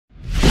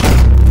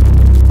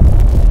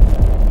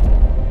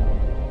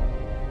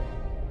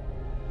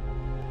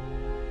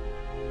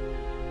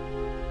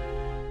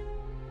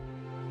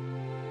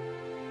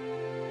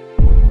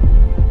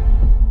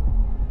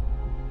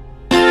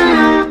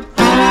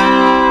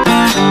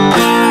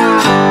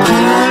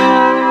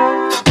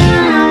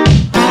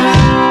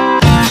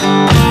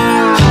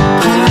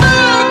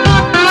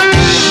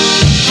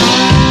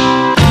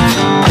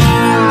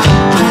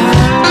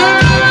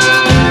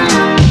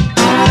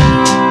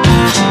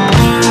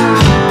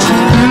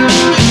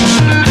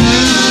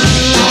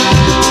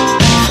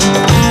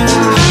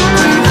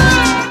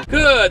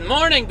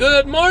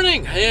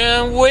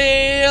and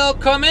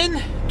welcome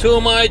in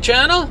to my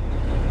channel.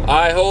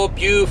 I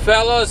hope you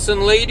fellas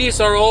and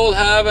ladies are all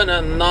having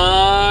a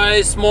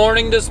nice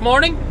morning this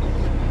morning.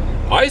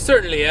 I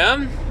certainly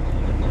am.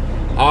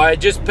 I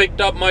just picked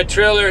up my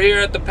trailer here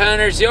at the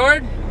Panner's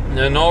yard,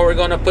 and now we're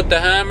gonna put the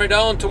hammer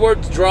down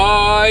towards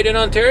Dryden,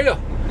 Ontario.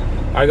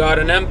 I got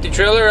an empty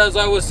trailer, as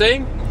I was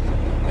saying,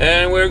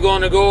 and we're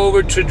going to go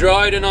over to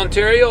Dryden,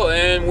 Ontario,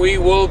 and we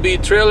will be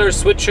trailer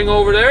switching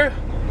over there,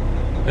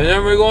 and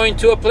then we're going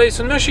to a place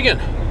in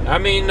Michigan. I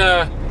mean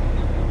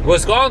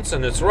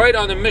Wisconsin. It's right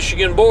on the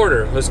Michigan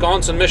border,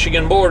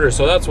 Wisconsin-Michigan border,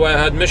 so that's why I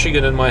had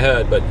Michigan in my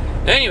head. But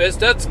anyways,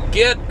 let's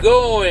get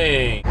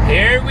going.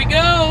 Here we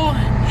go,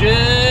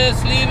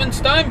 just leaving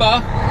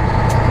Steinbach.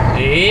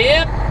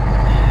 Yep.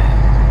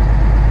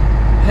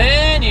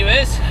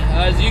 Anyways,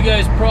 as you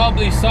guys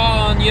probably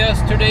saw on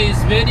yesterday's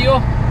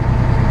video,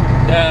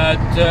 that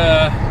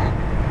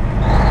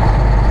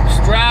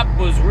strap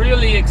was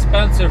really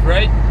expensive,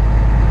 right?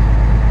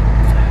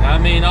 I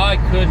mean, I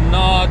could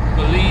not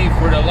believe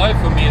for the life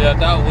of me that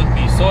that would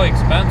be so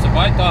expensive.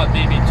 I thought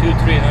maybe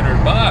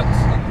 $200-300 bucks,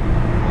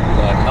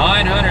 but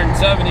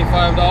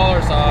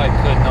 $975, I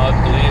could not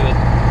believe it.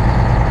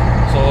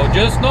 So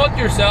just note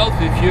yourself,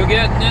 if you're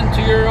getting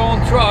into your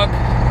own truck,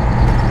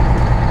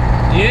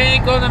 you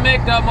ain't gonna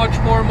make that much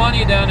more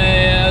money than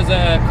as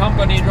a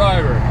company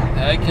driver.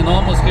 I can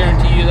almost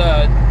guarantee you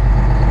that.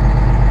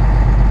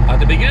 At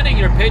the beginning,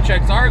 your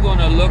paychecks are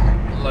gonna look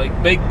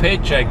like big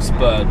paychecks,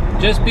 but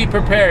just be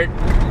prepared.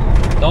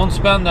 Don't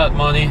spend that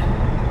money,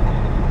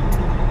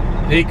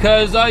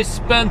 because I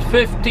spent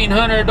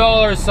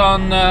 $1,500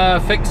 on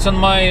fixing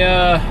my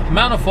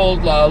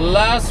manifold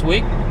last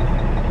week,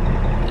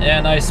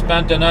 and I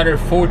spent another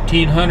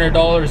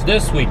 $1,400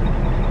 this week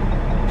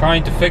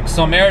trying to fix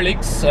some air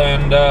leaks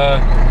and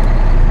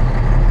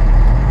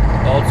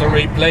also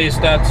replace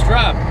that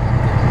strap.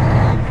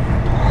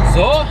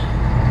 So,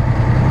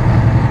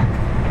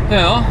 you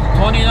know,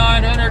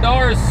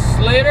 $2,900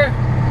 later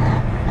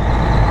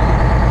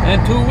in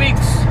 2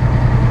 weeks.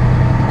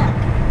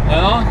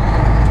 You know,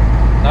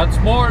 that's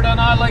more than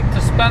I like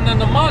to spend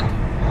in a month.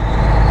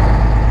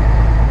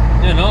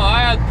 You know,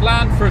 I had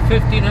planned for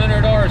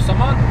 $1,500 a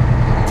month.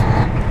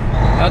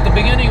 At the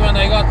beginning, when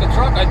I got the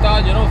truck, I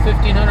thought, you know,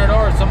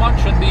 $1,500 a month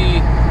should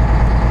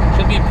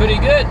be pretty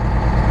good.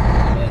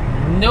 But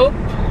nope,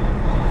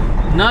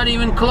 not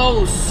even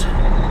close.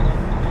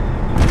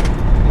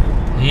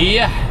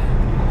 Yeah,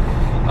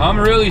 I'm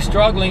really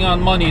struggling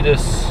on money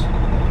this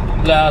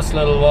last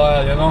little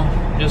while, you know.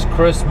 Just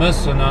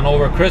Christmas, and then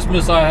over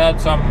Christmas I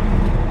had some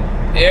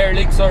air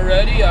leaks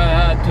already. I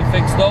had to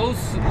fix those.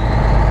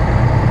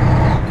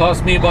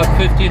 Cost me about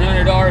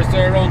 $1,500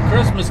 there around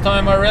Christmas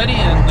time already,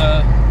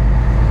 and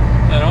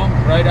you know,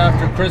 right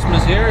after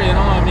Christmas here, you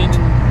know, I mean,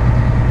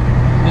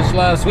 this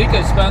last week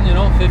I spent, you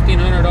know,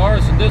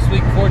 $1,500, and this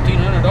week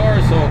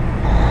 $1,400. So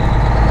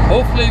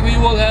hopefully we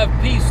will have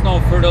peace now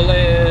for the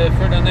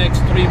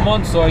next 3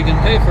 months, so I can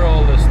pay for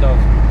all this stuff.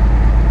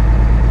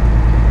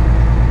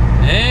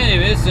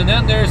 Anyways, and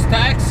then there's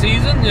tax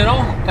season. You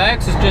know,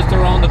 tax is just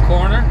around the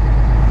corner.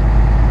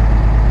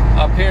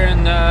 Up here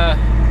in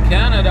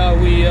Canada,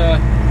 we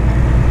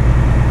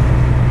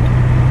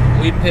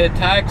pay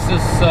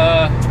taxes.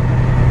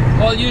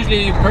 Well,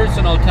 usually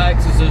personal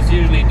taxes is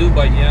usually due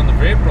by the end of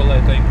April,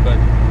 I think, but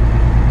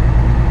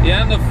the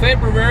end of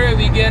February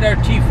we get our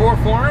T4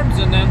 forms,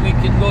 and then we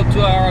can go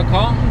to our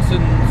accountants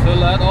and fill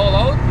that all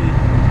out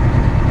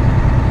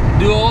and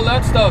do all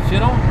that stuff, you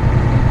know.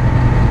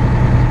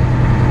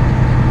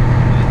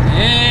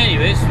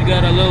 Anyways, we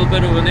got a little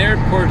bit of an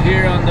airport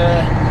here on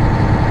the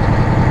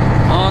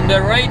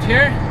right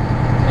here.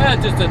 Yeah,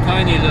 just a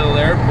tiny little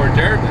airport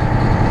there, but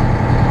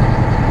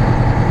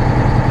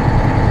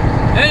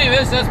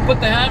anyways, let's put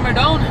the hammer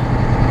down,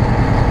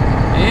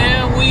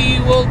 and we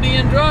will be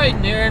in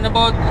Dryden here in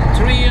about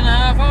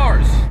 3.5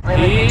 hours.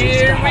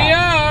 Here we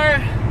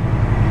are.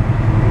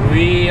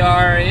 We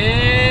are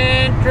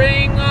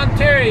entering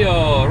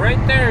Ontario.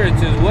 Right there it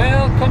says,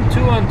 "Welcome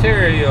to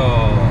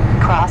Ontario."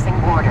 Crossing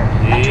border.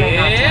 Entering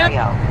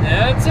Ontario.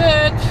 That's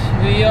it.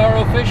 We are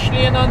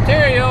officially in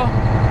Ontario.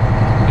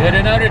 Got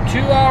another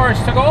 2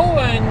 hours to go,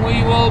 and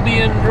we will be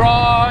in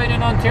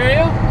Dryden,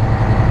 Ontario.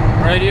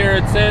 Right here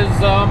it says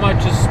how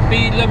much a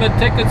speed limit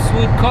tickets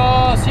would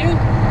cost you.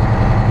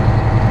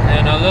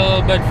 And a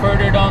little bit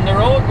further down the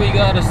road, we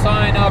got a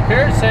sign up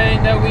here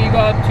saying that we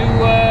got to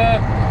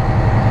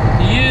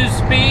use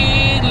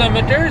speed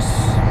limiters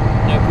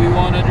if we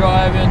want to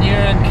drive in here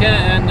in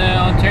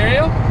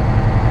Ontario.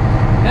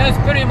 And it's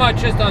pretty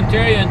much just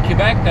Ontario and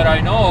Quebec that I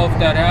know of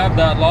that have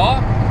that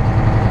law,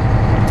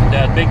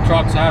 that big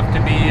trucks have to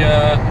be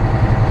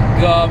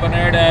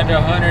governed at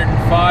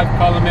 105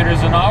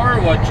 kilometers an hour,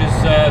 which is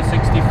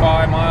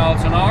 65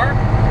 miles an hour.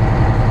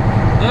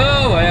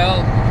 Oh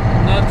well,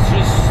 that's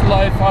just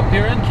life up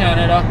here in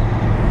Canada.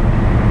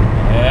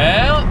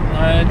 Well,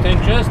 I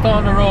think just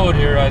on the road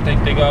here, I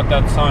think they got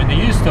that sign. They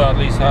used to at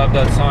least have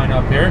that sign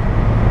up here.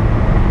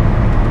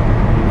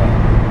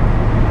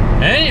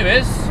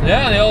 Anyways,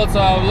 yeah, they also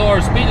have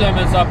lower speed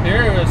limits up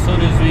here as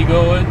soon as we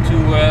go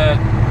into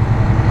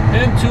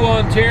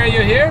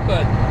Ontario here,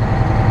 but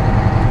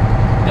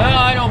no,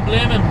 I don't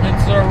blame him.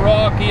 It's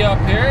rocky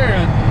up here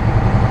and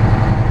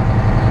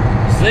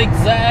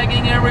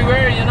zigzagging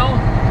everywhere, you know,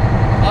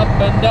 up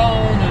and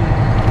down and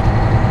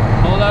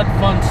all that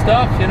fun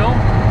stuff, you know.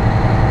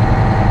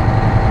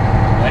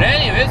 But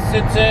anyways,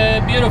 it's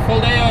a beautiful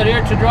day out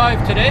here to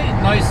drive today.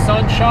 Nice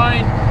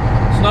sunshine.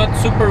 It's not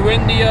super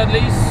windy at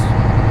least.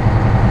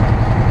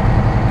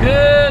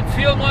 Good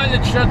fuel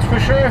mileage, that's for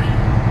sure.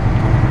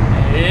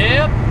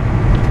 Yep.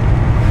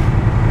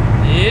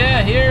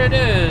 Yeah, here it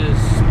is.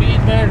 Speed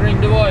measuring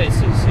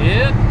devices.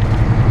 Yep.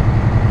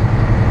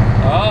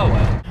 Oh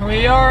well.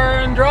 We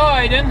are in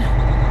Dryden.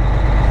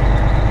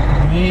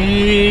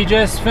 We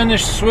just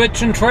finished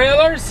switching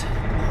trailers.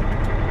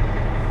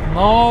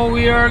 Now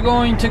we are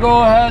going to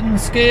go ahead and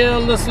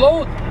scale this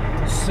load.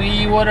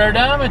 See what our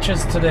damage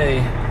is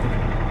today.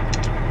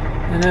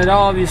 And it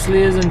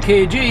obviously is in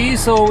kg,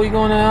 so we're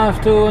gonna have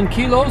to, in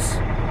kilos,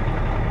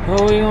 so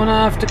we're gonna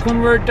have to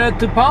convert that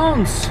to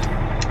pounds.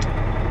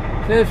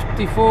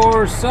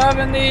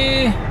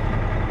 5470,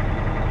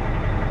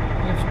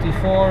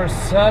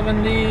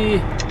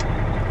 5470,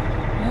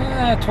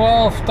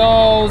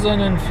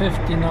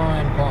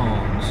 12,059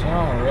 pounds.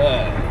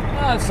 Alright,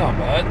 that's not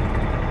bad.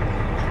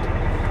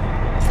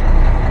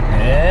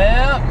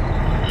 Yeah,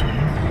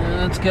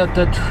 let's get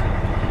the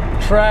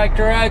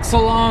tractor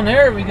axle on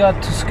here. We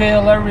got to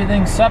scale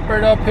everything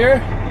separate up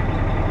here,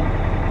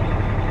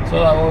 so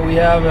that way we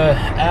have a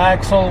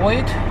axle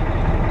weight,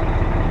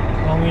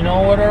 so we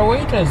know what our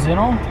weight is, you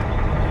know.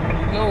 There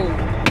we go.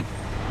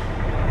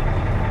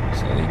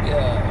 So we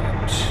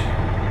got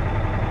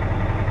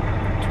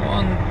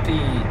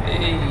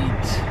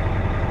 28.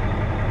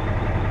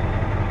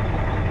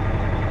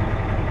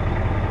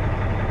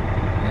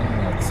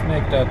 Let's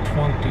make that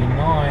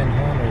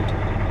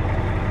 2,900.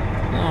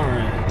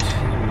 Alright,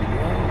 here we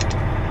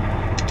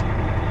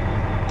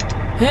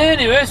go.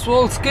 Anyways,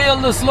 we'll scale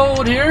this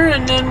load here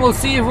and then we'll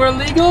see if we're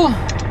legal.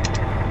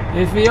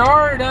 If we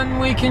are, then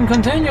we can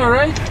continue,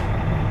 right?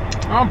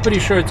 I'm pretty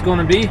sure it's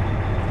gonna be.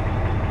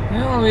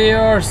 Well, we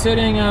are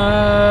sitting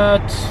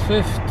at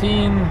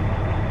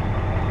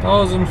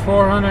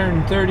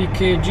 15,430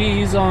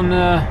 kgs on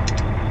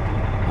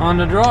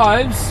the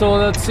drives, so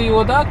let's see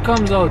what that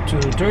comes out to.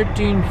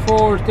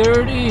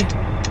 13,430.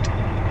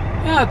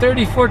 Yeah,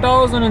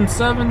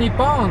 34,070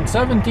 pounds.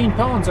 17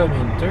 pounds, I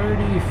mean.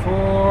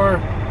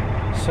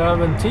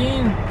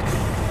 34,17.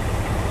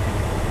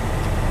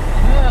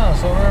 Yeah,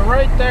 so we're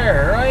right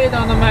there, right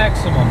on the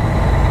maximum.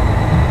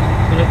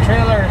 So the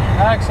trailer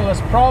axle is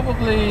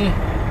probably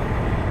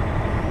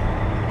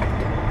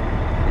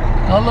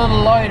a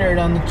little lighter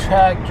than the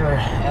tractor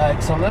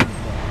axle.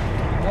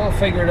 We'll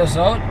figure this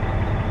out.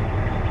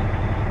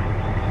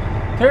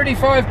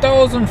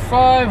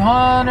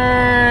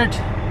 35,500.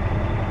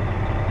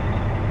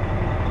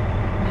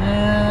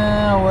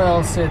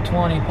 Well, say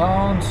 20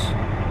 pounds.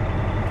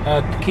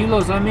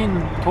 Kilos, I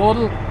mean,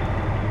 total.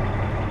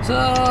 So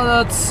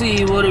let's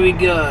see, what do we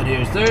got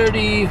here?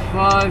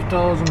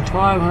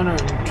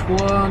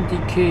 35,520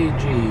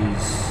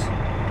 kgs.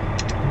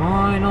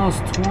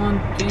 Minus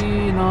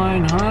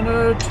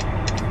 2,900.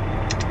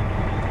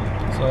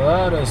 So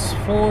that is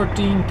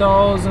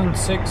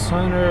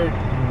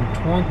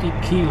 14,620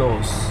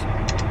 kilos.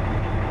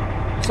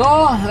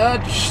 So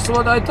that's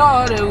what I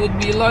thought. It would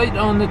be light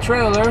on the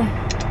trailer,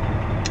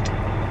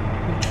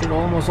 which it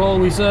almost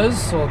always is.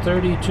 So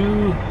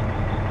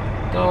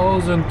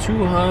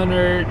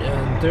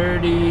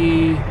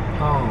 32,230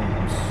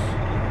 pounds.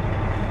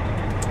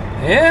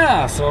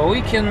 Yeah, so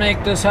we can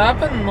make this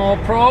happen, no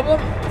problem.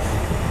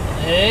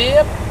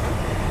 Yep.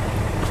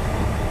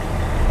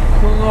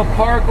 We're gonna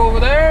park over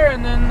there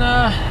and then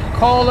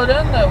call it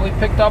in that we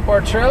picked up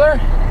our trailer.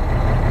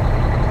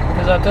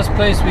 Because at this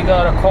place we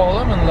gotta call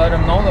them and let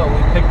them know that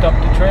we picked up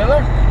the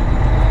trailer.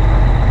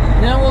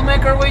 Then we'll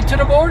make our way to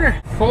the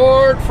border.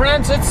 Fort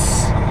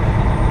Francis,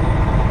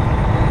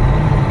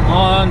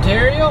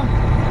 Ontario.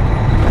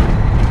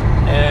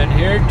 And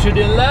here to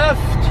the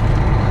left,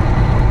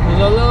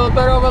 there's a little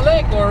bit of a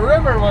lake or a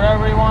river,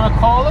 whatever you want to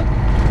call it.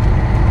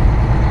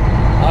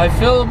 I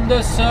filmed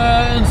this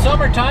in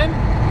summertime.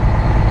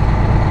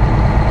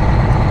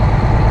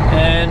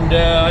 And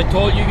I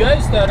told you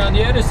guys that on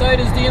the other side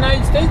is the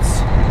United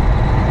States.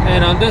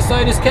 And on this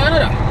side is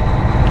Canada.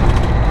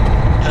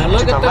 And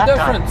look at the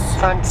difference.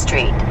 Front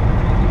Street.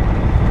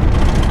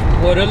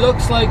 What it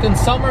looks like in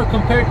summer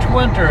compared to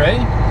winter,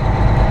 eh?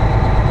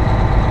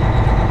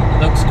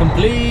 Looks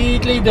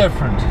completely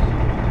different.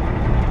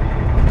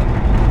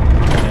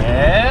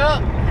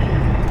 Yeah.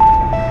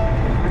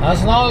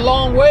 That's not a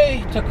long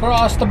way to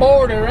cross the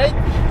border, right?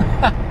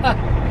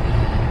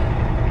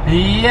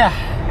 Yeah.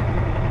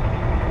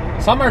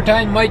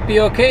 Summertime might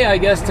be okay, I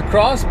guess, to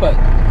cross, but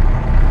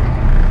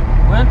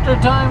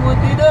wintertime would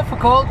be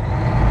difficult.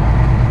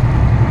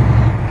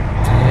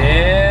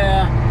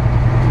 Yeah.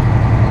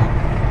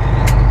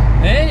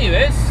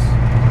 Anyways,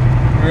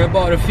 we're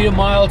about a few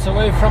miles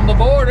away from the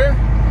border.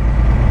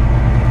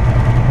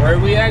 where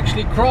we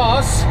actually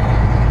cross,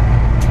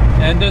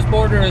 and this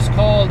border is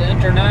called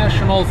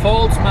International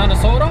Falls,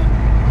 Minnesota.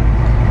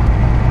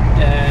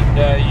 And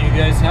you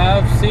guys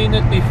have seen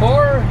it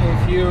before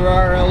if you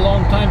are a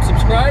long-time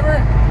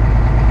subscriber.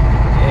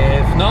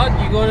 If not,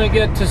 you're gonna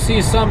get to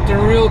see something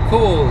real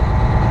cool,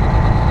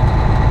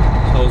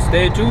 so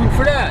stay tuned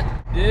for that.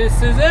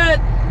 This is it.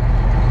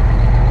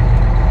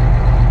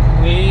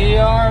 We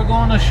are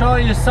gonna show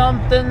you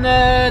something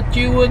that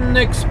you wouldn't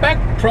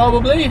expect,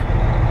 probably.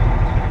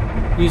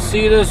 You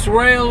see this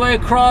railway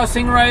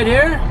crossing right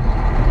here?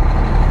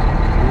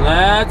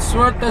 That's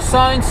what the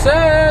sign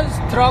says.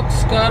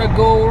 Trucks gotta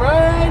go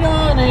right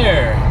on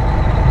here.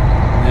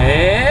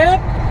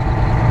 Yep.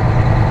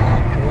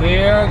 We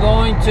are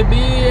going to be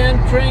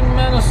entering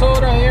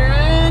Minnesota here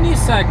any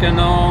second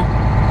now.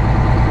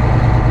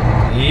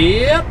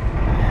 Yep.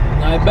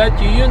 I bet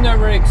you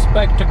never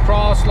expect to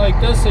cross like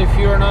this if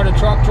you're not a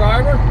truck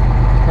driver.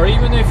 Or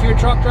even if you're a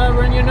truck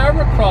driver and you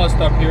never crossed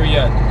up here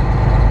yet.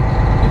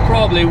 You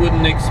probably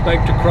wouldn't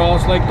expect to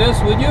cross like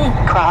this, would you?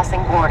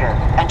 Crossing border,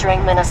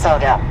 entering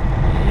Minnesota.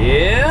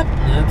 Yep,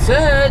 that's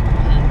it.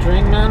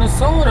 Entering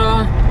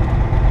Minnesota.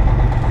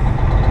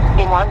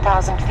 In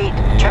 1,000 feet,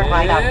 turn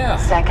right up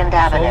 2nd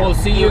Avenue. So we'll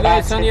see you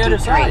guys on the other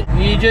side.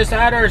 We just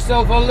had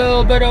ourselves a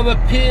little bit of a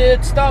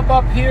pit stop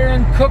up here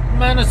in Cook,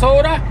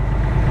 Minnesota.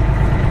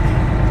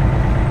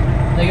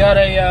 They got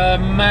a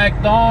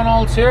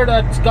McDonald's here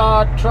that's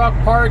got truck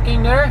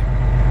parking there.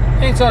 I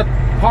think it's got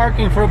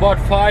parking for about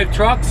 5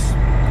 trucks.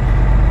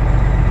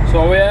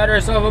 So we had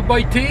ourselves a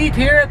bite to eat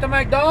here at the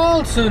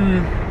McDonald's,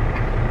 and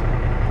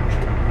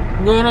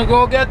I'm gonna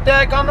go get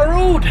back on the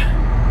road.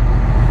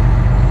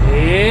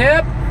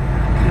 Yep.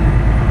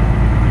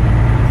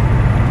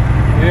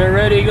 We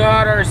already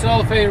got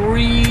ourselves a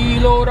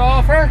reload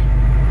offer.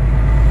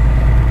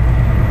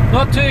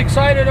 Not too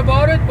excited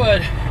about it,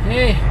 but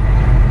hey,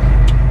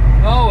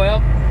 oh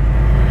well.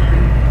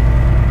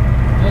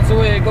 That's the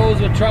way it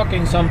goes with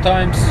trucking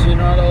sometimes. You're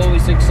not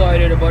always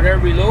excited about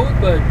every load,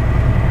 but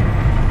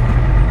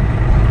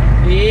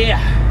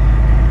yeah,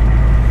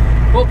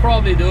 we'll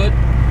probably do it.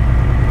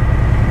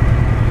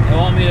 They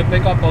want me to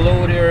pick up a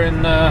load here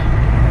in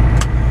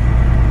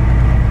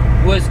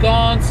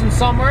Wisconsin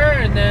somewhere,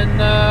 and then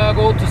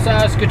go to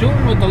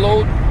Saskatoon with the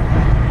load.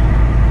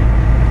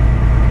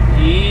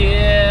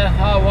 Yeah,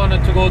 I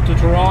wanted to go to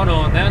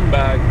Toronto and then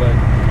back, but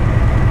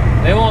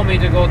they want me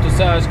to go to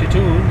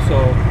Saskatoon,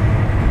 so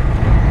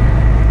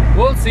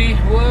we'll see,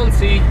 we'll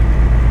see.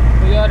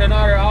 We got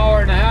another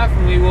hour and a half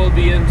and we will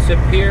be in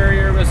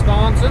Superior,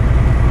 Wisconsin.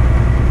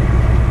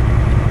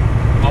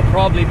 I'll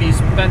probably be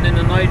spending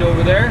the night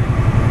over there.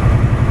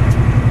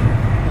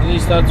 At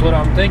least that's what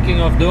I'm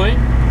thinking of doing.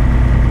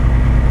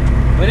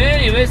 But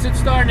anyways, it's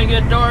starting to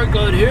get dark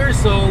out here,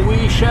 so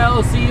we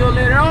shall see you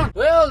later on.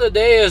 Well, the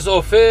day is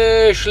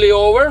officially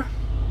over.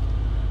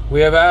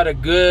 We have had a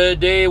good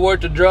day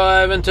worth of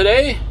driving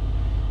today.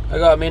 I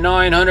got me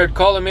 900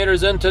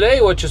 kilometers in today,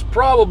 which is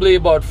probably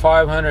about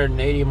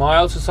 580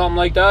 miles or something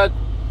like that.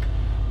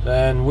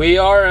 And we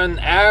are in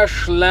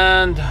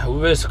Ashland,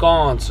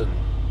 Wisconsin,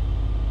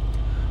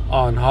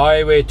 on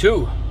Highway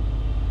 2.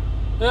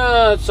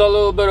 Yeah, it's a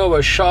little bit of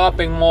a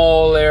shopping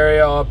mall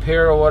area up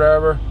here or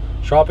whatever.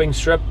 Shopping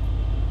strip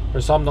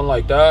or something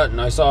like that. And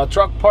I saw a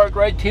truck parked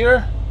right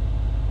here.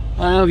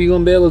 I don't know if you're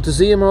going to be able to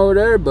see him over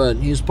there, but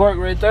he's parked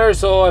right there.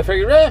 So I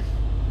figured,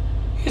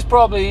 he's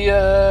probably,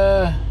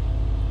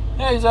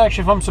 he's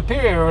actually from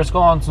Superior,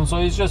 Wisconsin. So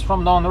he's just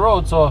from down the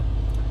road. So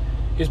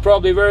he's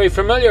probably very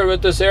familiar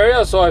with this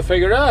area. So I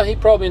figured, he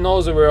probably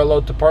knows that we're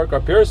allowed to park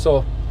up here.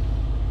 So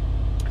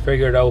I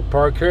figured I'll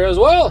park here as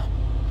well.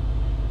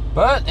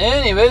 But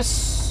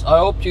anyways, I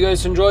hope you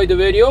guys enjoyed the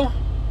video.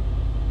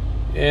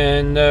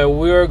 And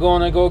we're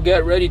gonna go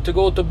get ready to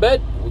go to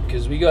bed,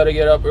 because we gotta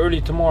get up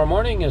early tomorrow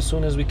morning as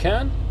soon as we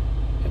can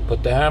and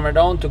put the hammer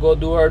down to go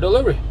do our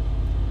delivery.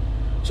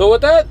 So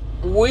with that,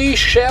 we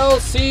shall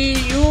see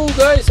you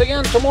guys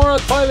again tomorrow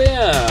at 5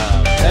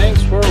 a.m.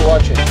 Thanks for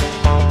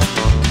watching.